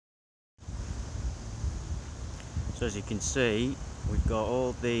So as you can see, we've got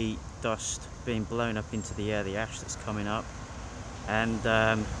all the dust being blown up into the air, the ash that's coming up, and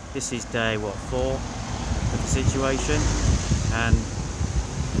this is day 4 of the situation. And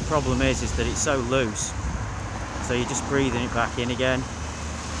the problem is that it's so loose, so you're just breathing it back in again.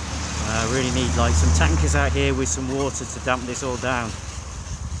 Really need like some tankers out here with some water to damp this all down,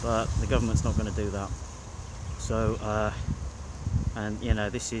 but the government's not going to do that. So and you know,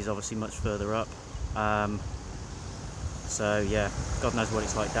 this is obviously much further up, so yeah, God knows what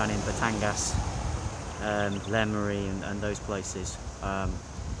it's like down in Batangas and Lemery and those places. But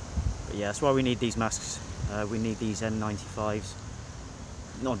yeah, that's why we need these masks. We need these N95s,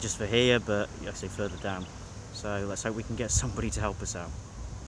 not just for here, but actually further down. So let's hope we can get somebody to help us out.